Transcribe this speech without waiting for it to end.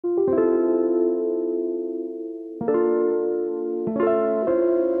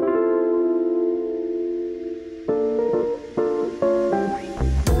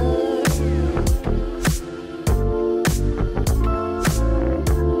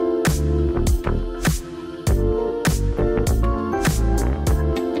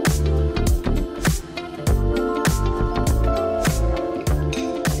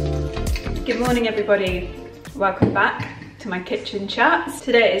Morning everybody, welcome back to my kitchen chats.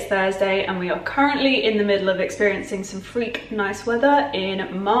 Today is Thursday and we are currently in the middle of experiencing some freak nice weather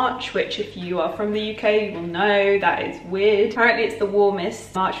in March, which if you are from the UK you will know that is weird. Apparently it's the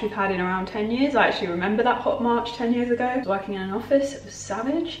warmest March we've had in around 10 years. I actually remember that hot March 10 years ago. I was working in an office, it was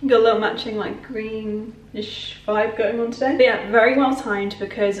savage. Got a little matching like greenish vibe going on today. But yeah, very well timed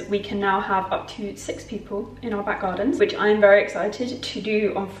because we can now have up to 6 people in our back gardens, which I'm very excited to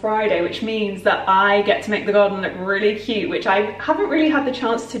do on Friday, which means that I get to make the garden look really cute, which I haven't really had the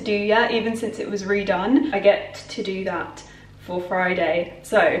chance to do yet, even since it was redone. I get to do that for Friday.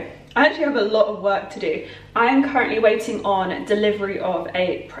 So I actually have a lot of work to do. I am currently waiting on delivery of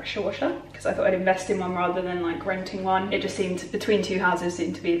a pressure washer because I thought I'd invest in one rather than like renting one. It just seemed, between 2 houses,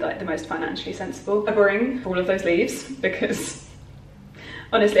 seemed to be like the most financially sensible. I bring all of those leaves because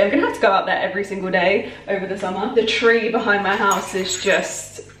honestly, I'm gonna have to go out there every single day over the summer. The tree behind my house is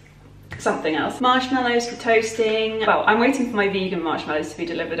just something else. Marshmallows for toasting. Well, I'm waiting for my vegan marshmallows to be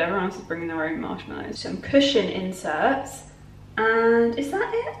delivered. Everyone else is bringing their own marshmallows. Some cushion inserts. And is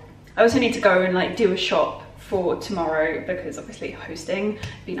that it? I also need to go and like do a shop for tomorrow because obviously hosting, it'd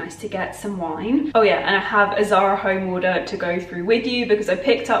be nice to get some wine. Oh yeah, and I have a Zara home order to go through with you because I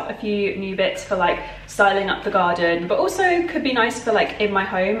picked up a few new bits for like styling up the garden, but also could be nice for like in my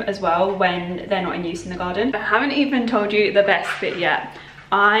home as well when they're not in use in the garden. I haven't even told you the best bit yet.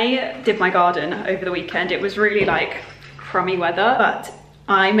 I did my garden over the weekend. It was really like crummy weather, but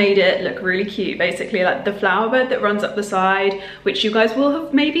I made it look really cute. Basically like the flower bed that runs up the side, which you guys will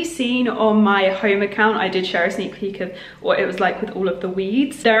have maybe seen on my home account. I did share a sneak peek of what it was like with all of the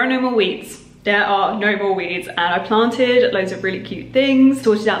weeds. There are no more weeds. There are no more weeds, and I planted loads of really cute things,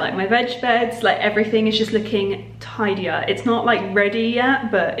 sorted out like my veg beds, like everything is just looking tidier. It's not like ready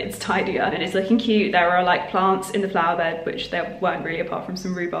yet, but it's tidier and it's looking cute. There are like plants in the flower bed, which there weren't really apart from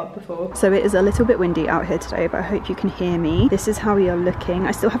some rhubarb before. So it is a little bit windy out here today, but I hope you can hear me. This is how we are looking.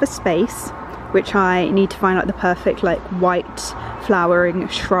 I still have a space, which I need to find like the perfect like white flowering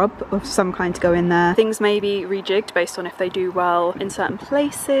shrub of some kind to go in there. Things may be rejigged based on if they do well in certain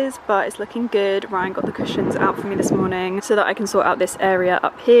places, but it's looking good. Ryan got the cushions out for me this morning so that I can sort out this area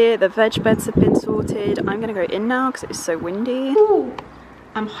up here. The veg beds have been sorted. I'm gonna go in now because it's so windy. Ooh.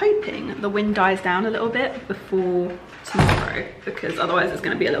 I'm hoping the wind dies down a little bit before tomorrow because otherwise it's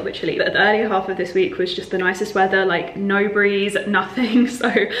going to be a little bit chilly. But the earlier half of this week was just the nicest weather, like no breeze, nothing. So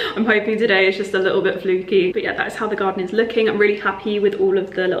I'm hoping today is just a little bit fluky. But yeah, that's how the garden is looking. I'm really happy with all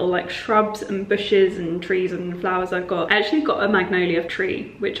of the little like shrubs and bushes and trees and flowers I've got. I actually got a magnolia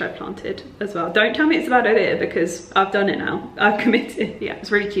tree, which I planted as well. Don't tell me it's a bad idea because I've done it now. I've committed. Yeah, it's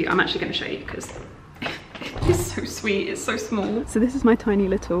really cute. I'm actually going to show you because it's so sweet, it's so small. So this is my tiny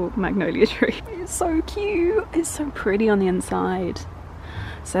little magnolia tree. It's so cute, it's so pretty on the inside.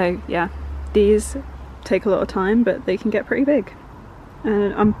 So yeah, these take a lot of time, but they can get pretty big.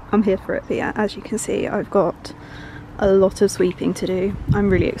 And I'm here for it. But yeah, as you can see, I've got a lot of sweeping to do. I'm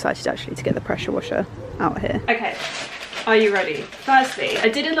really excited actually to get the pressure washer out here. Okay. Are you ready? Firstly, I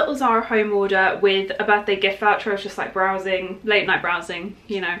did a little Zara home order with a birthday gift voucher. I was just like browsing, late night browsing,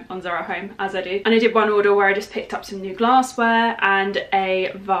 you know, on Zara home, as I do. And I did one order where I just picked up some new glassware and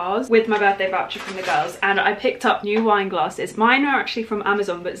a vase with my birthday voucher from the girls. And I picked up new wine glasses. Mine are actually from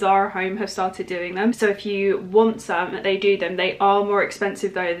Amazon, but Zara home have started doing them. So if you want some, they do them. They are more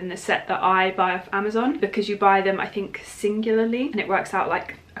expensive though than the set that I buy off Amazon because you buy them, I think, singularly, and it works out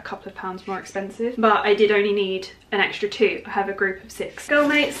like a couple of pounds more expensive. But I did only need an extra 2. I have a group of 6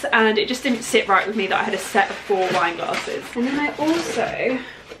 girlmates and it just didn't sit right with me that I had a set of 4 wine glasses. And then I also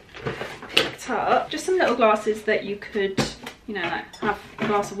picked up just some little glasses that you could, you know, like have a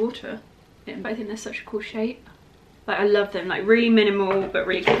glass of water in. But I think they're such a cool shape. Like I love them, like really minimal but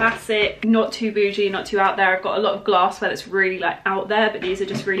really classic, not too bougie, not too out there. I've got a lot of glassware that's really like out there, but these are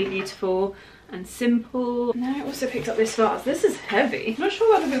just really beautiful and simple. And then I also picked up this vase. This is heavy. I'm not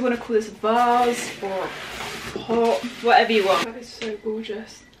sure whether we want to call this a vase or a pot, whatever you want. That is so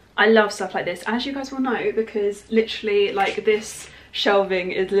gorgeous. I love stuff like this, as you guys will know, because literally like this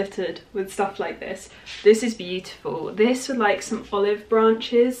shelving is littered with stuff like this. This is beautiful. This with like some olive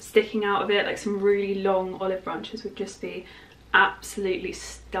branches sticking out of it, like some really long olive branches would just be absolutely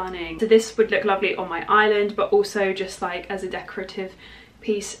stunning. So this would look lovely on my island, but also just like as a decorative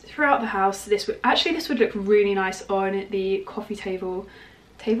piece throughout the house. This would look really nice on the coffee table.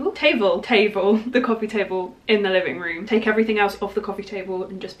 The coffee table in the living room. Take everything else off the coffee table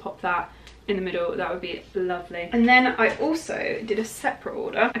and just pop that in the middle, that would be lovely. And then I also did a separate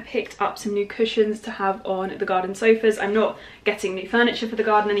order. I picked up some new cushions to have on the garden sofas. I'm not getting new furniture for the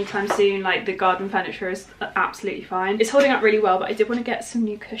garden anytime soon. Like, the garden furniture is absolutely fine. It's holding up really well, but I did want to get some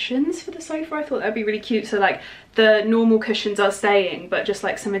new cushions for the sofa. I thought that'd be really cute. So like the normal cushions are staying, but just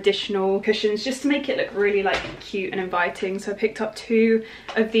like some additional cushions just to make it look really like cute and inviting. So I picked up 2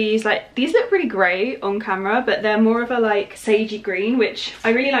 of these. Like, these look really grey on camera, but they're more of a like sagey green, which I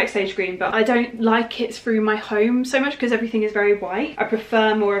really like sage green, but I don't like it through my home so much because everything is very white. I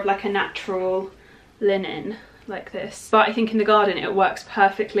prefer more of like a natural linen like this, but I think in the garden it works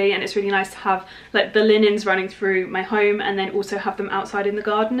perfectly, and it's really nice to have like the linens running through my home and then also have them outside in the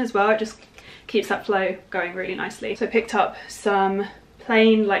garden as well. It just keeps that flow going really nicely. So I picked up some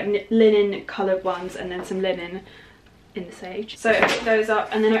plain like linen coloured ones and then some linen in the sage. So I picked those up,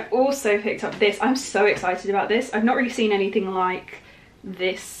 and then I also picked up this. I'm so excited about this. I've not really seen anything like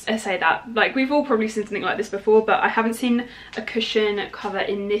this. I say that, like, we've all probably seen something like this before, but I haven't seen a cushion cover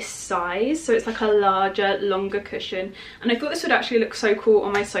in this size. So it's like a larger, longer cushion, and I thought this would actually look so cool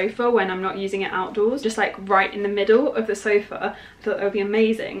on my sofa when I'm not using it outdoors, just like right in the middle of the sofa. I thought that would be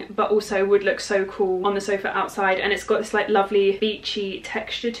amazing, but also would look so cool on the sofa outside. And it's got this like lovely beachy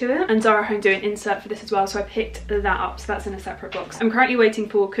texture to it, and Zara Home do an insert for this as well, so I picked that up. So that's in a separate box. I'm currently waiting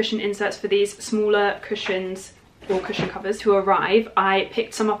for cushion inserts for these smaller cushions or cushion covers to arrive. I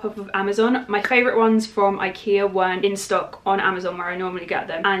picked some up off of Amazon. My favourite ones from IKEA weren't in stock on Amazon where I normally get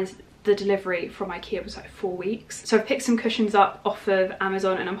them, and the delivery from IKEA was like 4 weeks. So I've picked some cushions up off of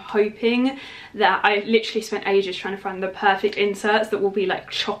Amazon, and I'm hoping that I literally spent ages trying to find the perfect inserts that will be like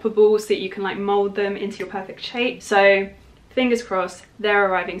choppable so that you can like mould them into your perfect shape. So fingers crossed, they're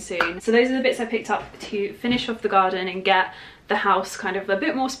arriving soon. So those are the bits I picked up to finish off the garden and get the house kind of a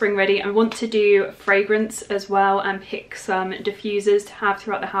bit more spring ready. I want to do fragrance as well and pick some diffusers to have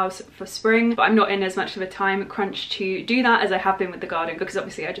throughout the house for spring, but I'm not in as much of a time crunch to do that as I have been with the garden, because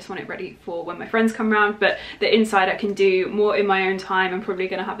obviously I just want it ready for when my friends come around. But the inside I can do more in my own time. I'm probably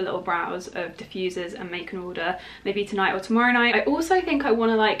going to have a little browse of diffusers and make an order maybe tonight or tomorrow night. I also think I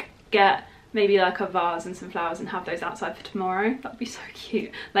want to like get maybe like a vase and some flowers and have those outside for tomorrow. That'd be so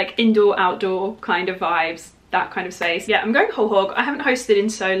cute, like indoor outdoor kind of vibes, that kind of space. Yeah, I'm going whole hog. I haven't hosted in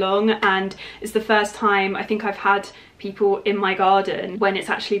so long, and it's the first time I think I've had people in my garden when it's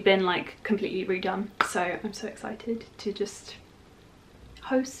actually been like completely redone. So I'm so excited to just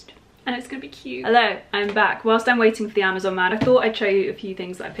host, and it's gonna be cute. Hello, I'm back. Whilst I'm waiting for the Amazon man, I thought I'd show you a few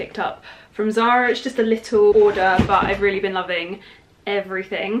things that I picked up from Zara. It's just a little order, but I've really been loving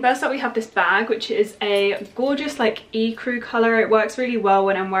everything. First up, we have this bag, which is a gorgeous like ecru colour. It works really well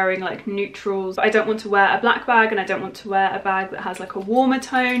when I'm wearing like neutrals. I don't want to wear a black bag, and I don't want to wear a bag that has like a warmer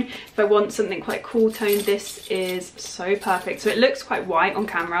tone. If I want something quite cool tone, this is so perfect. So it looks quite white on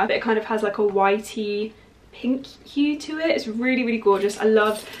camera, but it kind of has like a whitey pink hue to it. It's really, really gorgeous. I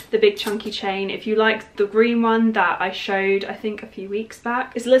love the big chunky chain. If you like the green one that I showed I think a few weeks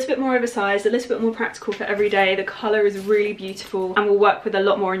back, it's a little bit more oversized, a little bit more practical for every day. The colour is really beautiful and will work with a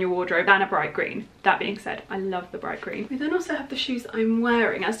lot more in your wardrobe than a bright green. That being said, I love the bright green. We then also have the shoes that I'm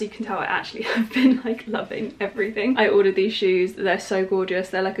wearing. As you can tell, I actually have been like loving everything. I ordered these shoes. They're so gorgeous.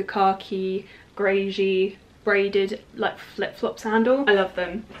 They're like a khaki greigey braided like flip-flop sandal. I love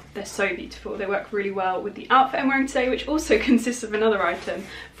them. They're so beautiful. They work really well with the outfit I'm wearing today, which also consists of another item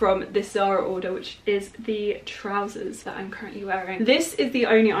from this Zara order, which is the trousers that I'm currently wearing. This is the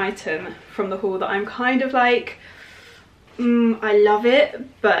only item from the haul that I'm kind of like, I love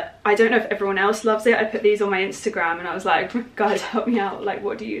it, but I don't know if everyone else loves it. I put these on my Instagram and I was like, guys, help me out, like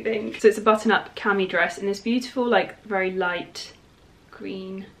what do you think? So it's a button-up cami dress in this beautiful like very light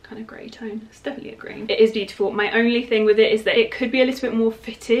green kind of grey tone. It's definitely a green. It is beautiful. My only thing with it is that it could be a little bit more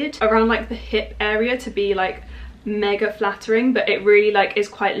fitted around like the hip area to be like mega flattering, but it really like is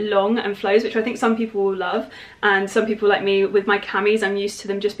quite long and flows, which I think some people will love. And some people like me with my camis, I'm used to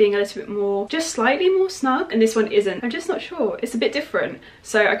them just being a little bit more, just slightly more snug, and this one isn't. I'm just not sure. It's a bit different,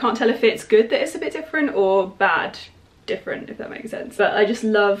 so I can't tell if it's good that it's a bit different or bad different, if that makes sense. But I just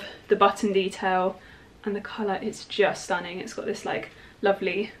love the button detail and the colour. It's just stunning. It's got this like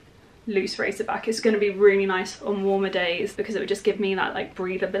lovely loose racer back. It's going to be really nice on warmer days because it would just give me that like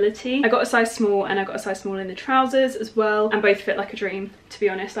breathability. I got a size small and I got a size small in the trousers as well, and both fit like a dream, to be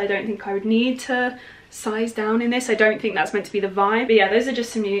honest. I don't think I would need to size down in this. I don't think that's meant to be the vibe. But yeah, those are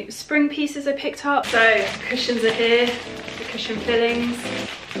just some new spring pieces I picked up. So cushions are here, the cushion fillings.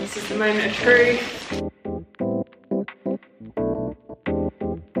 This is the moment of truth.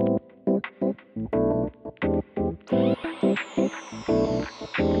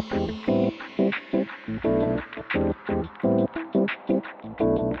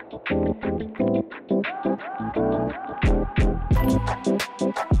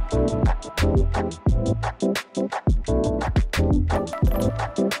 Not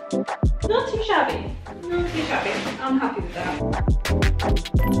too shabby. Not too shabby. I'm happy with that.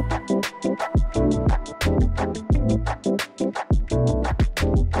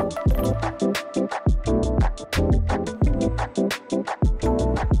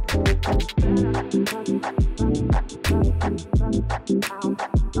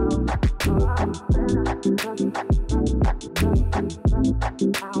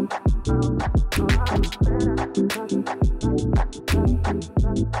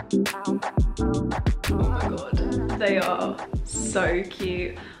 Oh my god, they are so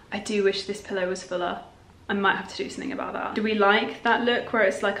cute. I do wish this pillow was fuller. I might have to do something about that. Do we like that look where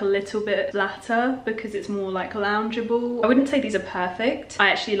it's like a little bit flatter because it's more like loungeable? I wouldn't say these are perfect. I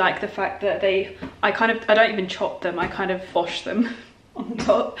actually like the fact that I don't even chop them, I kind of wash them on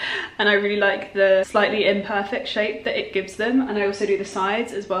top, and I really like the slightly imperfect shape that it gives them. And I also do the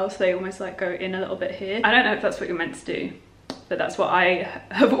sides as well, so they almost like go in a little bit here. I don't know if that's what you're meant to do, but that's what I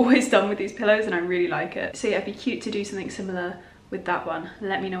have always done with these pillows and I really like it. So yeah, it'd be cute to do something similar with that one.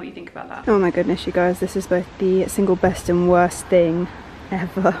 Let me know what you think about that. Oh my goodness, you guys, this is both the single best and worst thing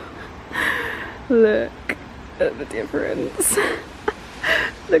ever. Look at the difference.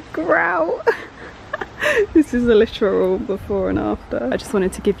 The grout. This is a literal before and after. I just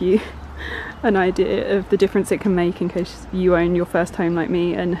wanted to give you an idea of the difference it can make in case you own your first home like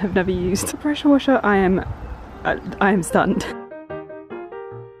me and have never used a pressure washer. I am stunned.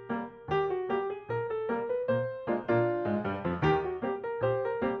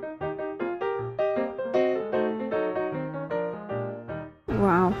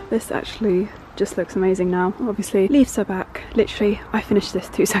 Wow, this actually just looks amazing now. Obviously, leaves are back. Literally, I finished this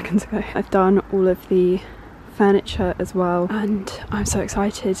 2 seconds ago. I've done all of the furniture as well, and I'm so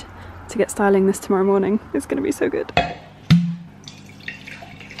excited to get styling this tomorrow morning. It's gonna be so good.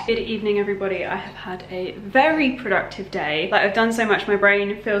 Good evening, everybody. I have had a very productive day. Like, I've done so much, my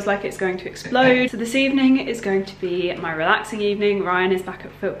brain feels like it's going to explode. So this evening is going to be my relaxing evening. Ryan is back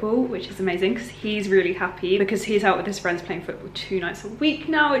at football, which is amazing because he's really happy because he's out with his friends playing football 2 nights a week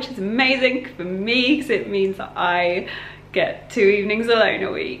now, which is amazing for me because it means that I get 2 evenings alone a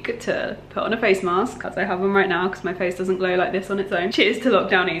week to put on a face mask, as I have one right now because my face doesn't glow like this on its own. Cheers to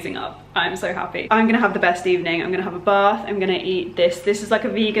lockdown easing up. I'm so happy. I'm gonna have the best evening. I'm gonna have a bath. I'm gonna eat this. This is like a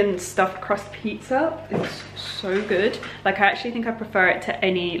vegan stuffed crust pizza. It's so good. Like, I actually think I prefer it to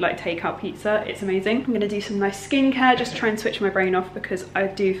any like takeout pizza. It's amazing. I'm gonna do some nice skincare, just try and switch my brain off because I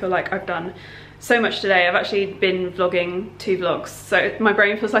do feel like I've done so much today. I've actually been vlogging 2 vlogs, so my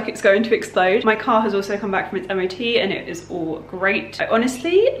brain feels like it's going to explode. My car has also come back from its MOT and it is all great. I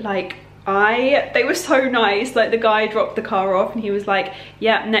honestly, like, they were so nice. Like, the guy dropped the car off and he was like,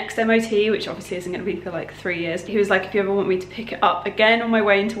 yeah, next MOT, which obviously isn't gonna be for like 3 years. He was like, if you ever want me to pick it up again on my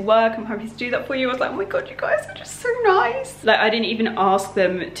way into work, I'm happy to do that for you. I was like, oh my god, you guys are just so nice. Like, I didn't even ask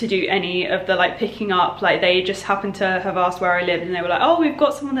them to do any of the like picking up. Like, they just happened to have asked where I lived and they were like, oh, we've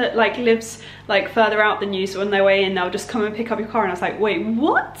got someone that like lives like further out than you, so on their way in they'll just come and pick up your car. And I was like, wait,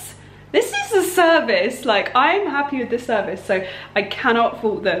 what? This is a service. Like, I'm happy with this service, so I cannot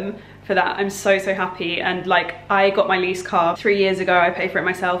fault them for that. I'm so happy. And like, I got my lease car 3 years ago. I pay for it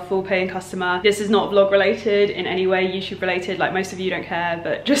myself, full paying customer. This is not vlog related in any way, YouTube related. Like, most of you don't care,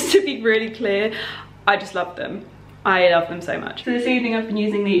 but just to be really clear, I just love them. I love them so much. So this evening I've been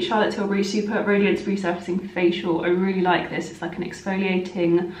using the Charlotte Tilbury Super Radiance Resurfacing Facial. I really like this. It's like an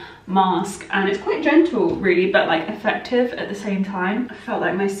exfoliating mask and it's quite gentle really, but like effective at the same time. I felt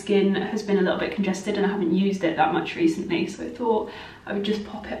like my skin has been a little bit congested and I haven't used it that much recently, so I thought I would just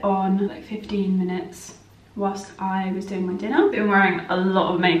pop it on like 15 minutes whilst I was doing my dinner. I've been wearing a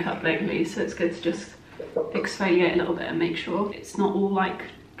lot of makeup lately, so it's good to just exfoliate a little bit and make sure it's not all like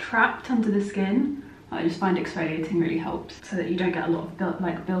trapped under the skin. I just find exfoliating really helps so that you don't get a lot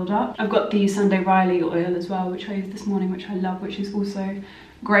of build up. I've got the Sunday Riley oil as well, which I used this morning, which I love, which is also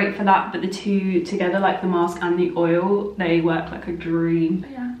great for that. But the two together, like the mask and the oil, they work like a dream.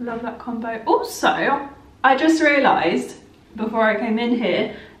 But yeah, love that combo. Also, I just realised before I came in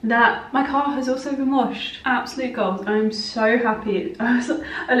here that my car has also been washed. Absolute gold. I'm so happy. I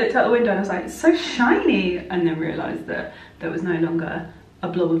looked out the window and I was like, it's so shiny, and then realised that there was no longer a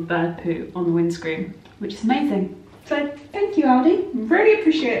blob of bird poo on the windscreen, which is amazing. So thank you, Aldi, really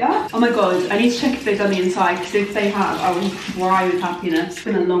appreciate that. Oh my god, I need to check if they've done the inside, because if they have, I will cry with happiness. It's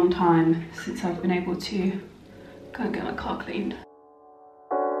been a long time since I've been able to go and get my car cleaned.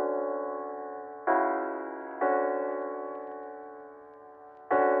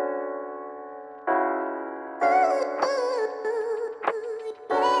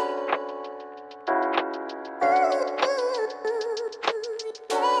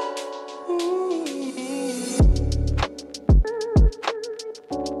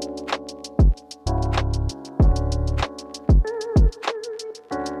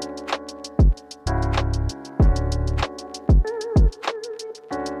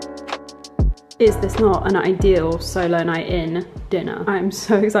 Is this not an ideal solo night in dinner? I'm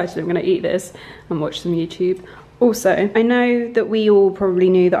so excited. I'm gonna eat this and watch some YouTube. Also, I know that we all probably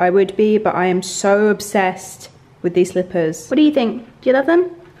knew that I would be, but I am so obsessed with these slippers. What do you think? Do you love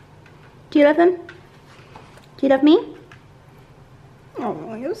them? Do you love them? Do you love me?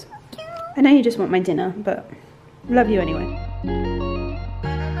 Oh, you're so cute. I know you just want my dinner, but I love you anyway.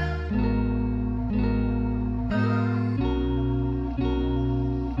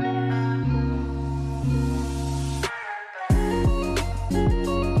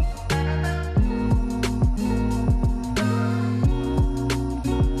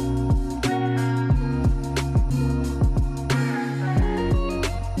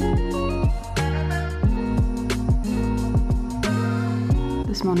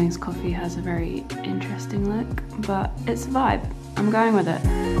 This morning's coffee has a very interesting look, but it's a vibe. I'm going with it.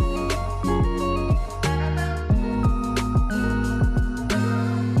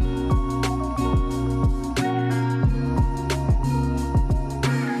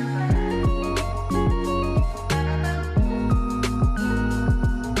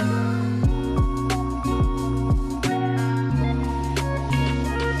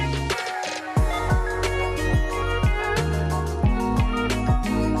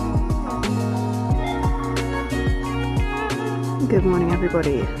 Good morning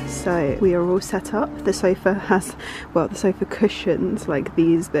everybody. So we are all set up. The sofa has, well, the sofa cushions, like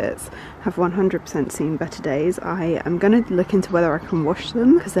these bits, have 100% seen better days. I am going to look into whether I can wash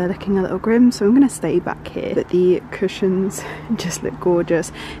them because they're looking a little grim, so I'm going to stay back here. But the cushions just look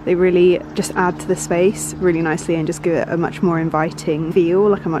gorgeous. They really just add to the space really nicely and just give it a much more inviting feel,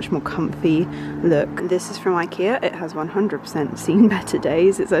 like a much more comfy look. This is from IKEA. It has 100% seen better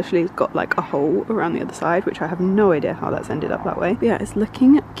days. It's actually got like a hole around the other side, which I have no idea how that's ended up that way. But yeah, it's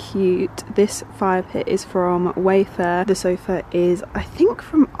looking cute. This fire pit is from Wayfair. The sofa is, I think,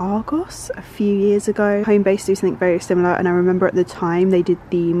 from Argos a few years ago. Homebase do something very similar, and I remember at the time they did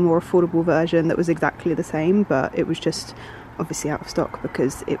the more affordable version that was exactly the same, but it was just obviously out of stock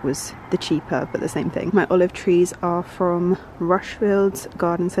because it was the cheaper but the same thing. My olive trees are from Rushfield's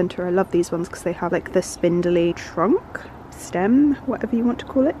Garden Centre. I love these ones because they have like the spindly trunk, stem, whatever you want to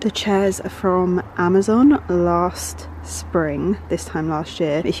call it. The chairs are from Amazon last spring, this time last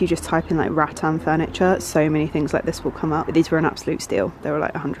year. If you just type in like rattan furniture, so many things like this will come up. But these were an absolute steal. They were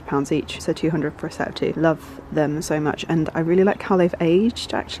like £100 each, so 200 for a set of two. Love them so much, and I really like how they've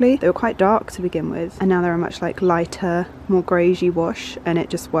aged actually. They were quite dark to begin with, and now they're a much like lighter, more greysy wash, and it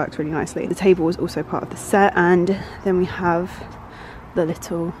just works really nicely. The table is also part of the set, and then we have the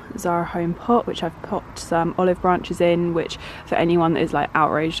little Zara home pot, which I've popped some olive branches in, which for anyone that is like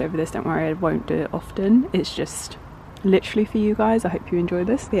outraged over this, don't worry, I won't do it often. It's just literally for you guys. I hope you enjoy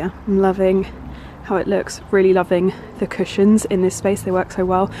this. But yeah, I'm loving how it looks. Really loving the cushions in this space. They work so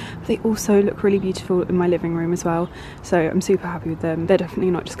well. But they also look really beautiful in my living room as well. So I'm super happy with them. They're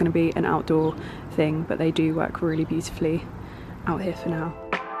definitely not just going to be an outdoor thing, but they do work really beautifully out here for now.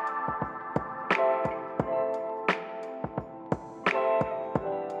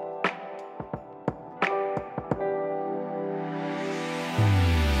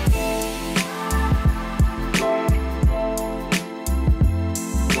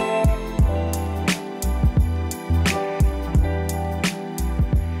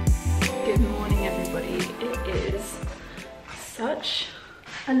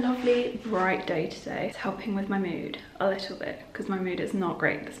 A lovely bright day today. It's helping with my mood a little bit because my mood is not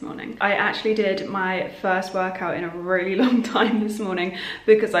great this morning. I actually did my first workout in a really long time this morning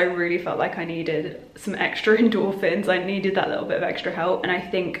because I really felt like I needed some extra endorphins. I needed that little bit of extra help, and I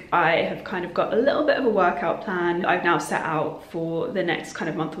think I have kind of got a little bit of a workout plan I've now set out for the next kind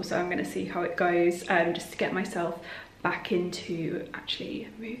of month or so. I'm going to see how it goes, just to get myself back into actually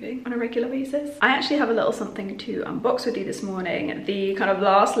moving on a regular basis. I actually have a little something to unbox with you this morning. The kind of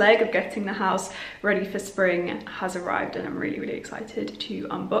last leg of getting the house ready for spring has arrived, and I'm really, really excited to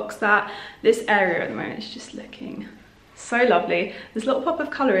unbox that. This area at the moment is just looking so lovely. This little pop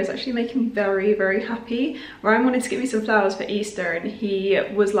of colour is actually making me very, very happy. Ryan wanted to get me some flowers for Easter, and he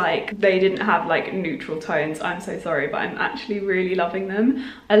was like, they didn't have like neutral tones. I'm so sorry, but I'm actually really loving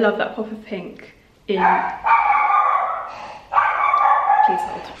them. I love that pop of pink in... Please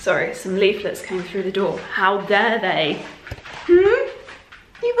hold. Sorry, some leaflets came through the door. How dare they? You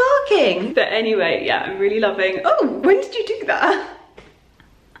barking? But anyway, yeah, I'm really loving... Oh, when did you do that?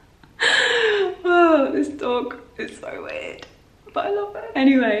 Oh, this dog is so weird, but I love it.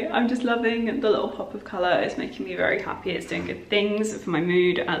 Anyway, I'm just loving the little pop of colour. It's making me very happy. It's doing good things for my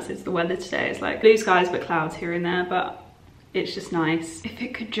mood, as is the weather today. It's like blue skies but clouds here and there, but it's just nice. If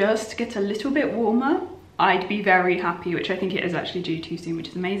it could just get a little bit warmer, I'd be very happy, which I think it is actually due too soon, which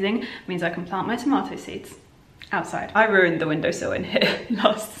is amazing. It means I can plant my tomato seeds outside. I ruined the windowsill in here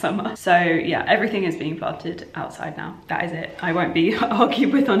last summer. So yeah, everything is being planted outside now. That is it. I won't be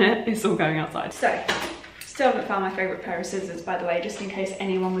argued with on it. It's all going outside. So, still haven't found my favourite pair of scissors, by the way, just in case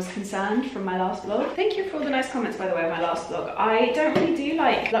anyone was concerned from my last vlog. Thank you for all the nice comments, by the way, on my last vlog. I don't really do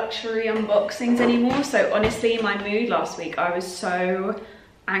like luxury unboxings anymore. So honestly, my mood last week, I was so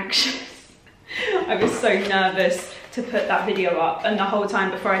anxious. I was so nervous to put that video up, and the whole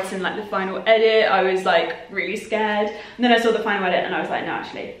time before I'd seen like the final edit, I was like really scared. And then I saw the final edit and I was like, no,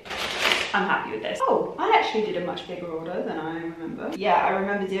 actually, I'm happy with this. Oh, I actually did a much bigger order than I remember. Yeah, I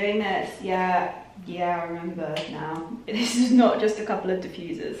remember doing this. Yeah, I remember now. This is not just a couple of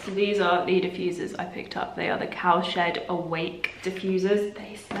diffusers. So these are the diffusers I picked up. They are the Cowshed Awake diffusers.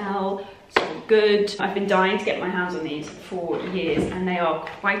 They smell so good. I've been dying to get my hands on these for years, and they are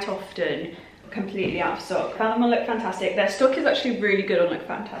quite often completely out of stock. Found them on Look Fantastic. Their stock is actually really good on Look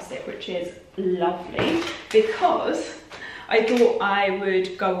Fantastic, which is lovely, because I thought I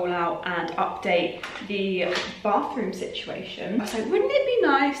would go all out and update the bathroom situation. I was like, wouldn't it be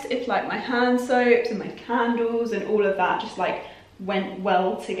nice if like my hand soaps and my candles and all of that just like went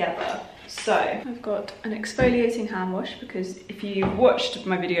well together? So I've got an exfoliating hand wash, because if you watched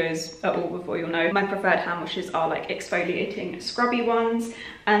my videos at all before, you'll know my preferred hand washes are like exfoliating scrubby ones.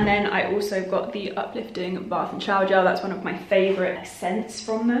 And then I also got the uplifting bath and shower gel. That's one of my favorite scents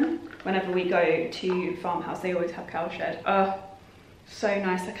from them. Whenever we go to Farmhouse, they always have Cowshed. So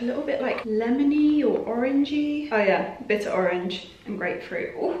nice, like a little bit like lemony or orangey. Oh yeah, bitter orange and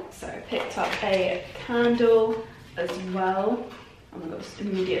grapefruit. Ooh. So I picked up a candle as well. Oh my god, this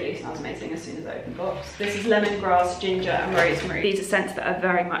immediately smells amazing as soon as I open the box. This is lemongrass, ginger and rosemary. These are scents that are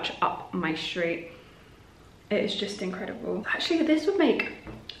very much up my street. It is just incredible. Actually, this would make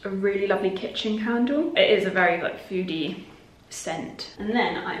a really lovely kitchen candle. It is a very like foodie scent. And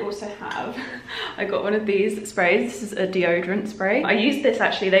then I also have, I got one of these sprays. This is a deodorant spray. I use this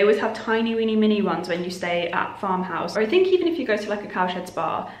actually, they always have tiny weeny mini ones when you stay at Farmhouse, or I think even if you go to like a Cowshed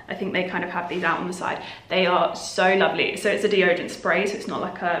spa, I think they kind of have these out on the side. They are so lovely. So it's a deodorant spray, so it's not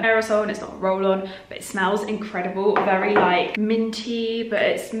like an aerosol and it's not a roll-on, but it smells incredible. Very like minty, but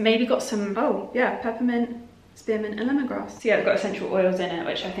it's maybe got some, oh yeah, peppermint, spearmint and lemongrass. So yeah, it's got essential oils in it,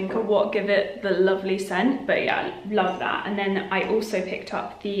 which I think are what give it the lovely scent. But yeah, love that. And then I also picked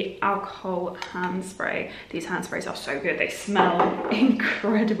up the alcohol hand spray. These hand sprays are so good. They smell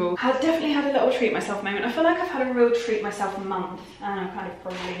incredible. I've definitely had a little treat myself moment. I feel like I've had a real treat myself month, and I'm kind of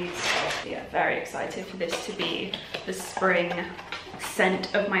probably need to stop. Yeah, very excited for this to be the spring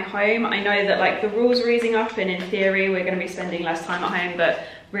scent of my home. I know that like the rules are easing up, and in theory we're going to be spending less time at home, but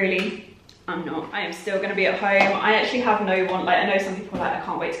really I'm not. I am still going to be at home. I actually have no want, like I know some people are like, I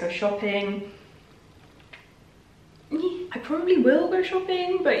can't wait to go shopping. I probably will go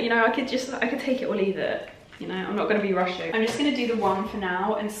shopping, but you know, I could take it or leave it. You know, I'm not going to be rushing. I'm just going to do the one for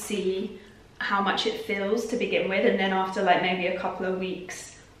now and see how much it feels to begin with, and then after like maybe a couple of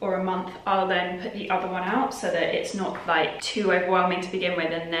weeks or a month, I'll then put the other one out so that it's not like too overwhelming to begin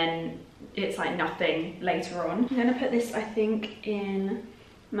with, and then it's like nothing later on. I'm going to put this, I think, in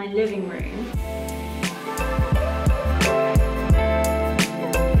my living room.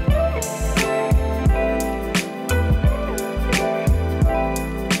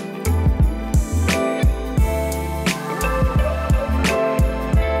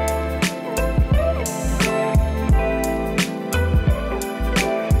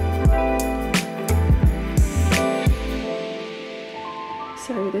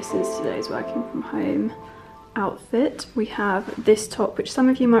 So this is today's working from home outfit. We have this top, which some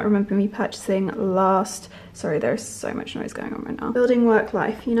of you might remember me purchasing last, sorry, there's so much noise going on right now, building work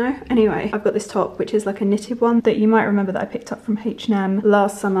life, you know. Anyway, I've got this top which is like a knitted one that you might remember that I picked up from H&M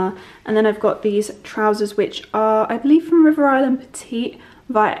last summer, and then I've got these trousers which are, I believe, from River Island Petite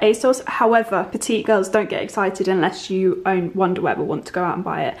via ASOS. However, petite girls, don't get excited unless you own Wonderweb or want to go out and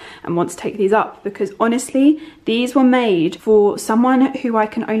buy it and want to take these up, because honestly these were made for someone who I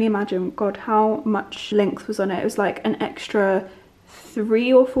can only imagine, god, how much length was on it. It was like an extra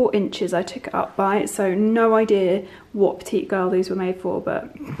 3 or 4 inches I took it up by, so no idea what petite girl these were made for,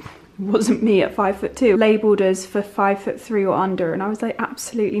 but it wasn't me at 5'2", labelled as for 5'3" or under, and I was like,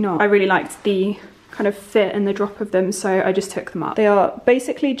 absolutely not. I really liked the kind of fit and the drop of them, so I just took them up. They are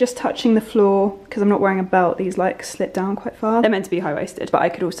basically just touching the floor because I'm not wearing a belt. These like slip down quite far. They're meant to be high-waisted, but I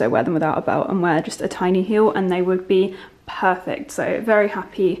could also wear them without a belt and wear just a tiny heel and they would be perfect. So very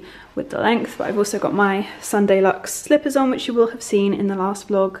happy with the length. But I've also got my Sunday Luxe slippers on, which you will have seen in the last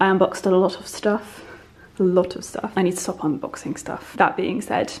vlog. I unboxed a lot of stuff. I need to stop unboxing stuff. That being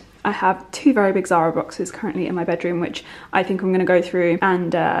said, I have 2 very big Zara boxes currently in my bedroom, which I think I'm going to go through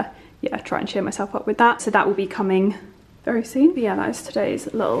and yeah, try and cheer myself up with that. So that will be coming very soon. But yeah, that is today's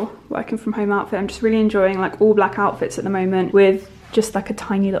little working from home outfit. I'm just really enjoying like all black outfits at the moment with just like a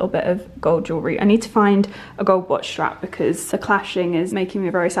tiny little bit of gold jewelry. I need to find a gold watch strap because the clashing is making me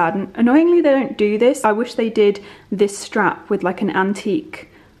very sad, and annoyingly they don't do this. I wish they did this strap with like an antique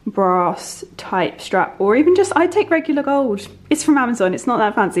brass type strap, or even just, I'd take regular gold. It's from Amazon, it's not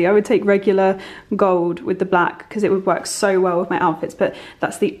that fancy. I would take regular gold with the black because it would work so well with my outfits, but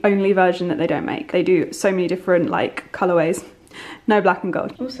that's the only version that they don't make. They do so many different like colorways. No black and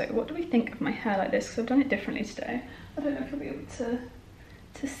gold. Also, what do we think of my hair like this? Because I've done it differently today. I don't know if I'll be able to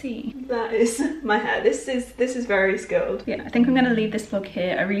see. That is my hair. This is very skilled. Yeah, I think I'm gonna leave this vlog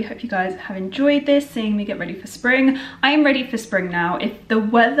here. I really hope you guys have enjoyed this, seeing me get ready for spring. I am ready for spring now. If the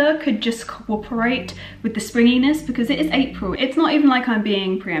weather could just cooperate with the springiness, because it is April. It's not even like I'm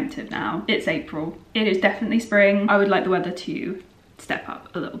being preemptive now. It's April. It is definitely spring. I would like the weather to step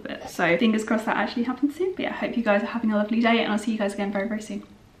up a little bit. So fingers crossed that actually happens soon. But yeah, I hope you guys are having a lovely day, and I'll see you guys again very, very soon.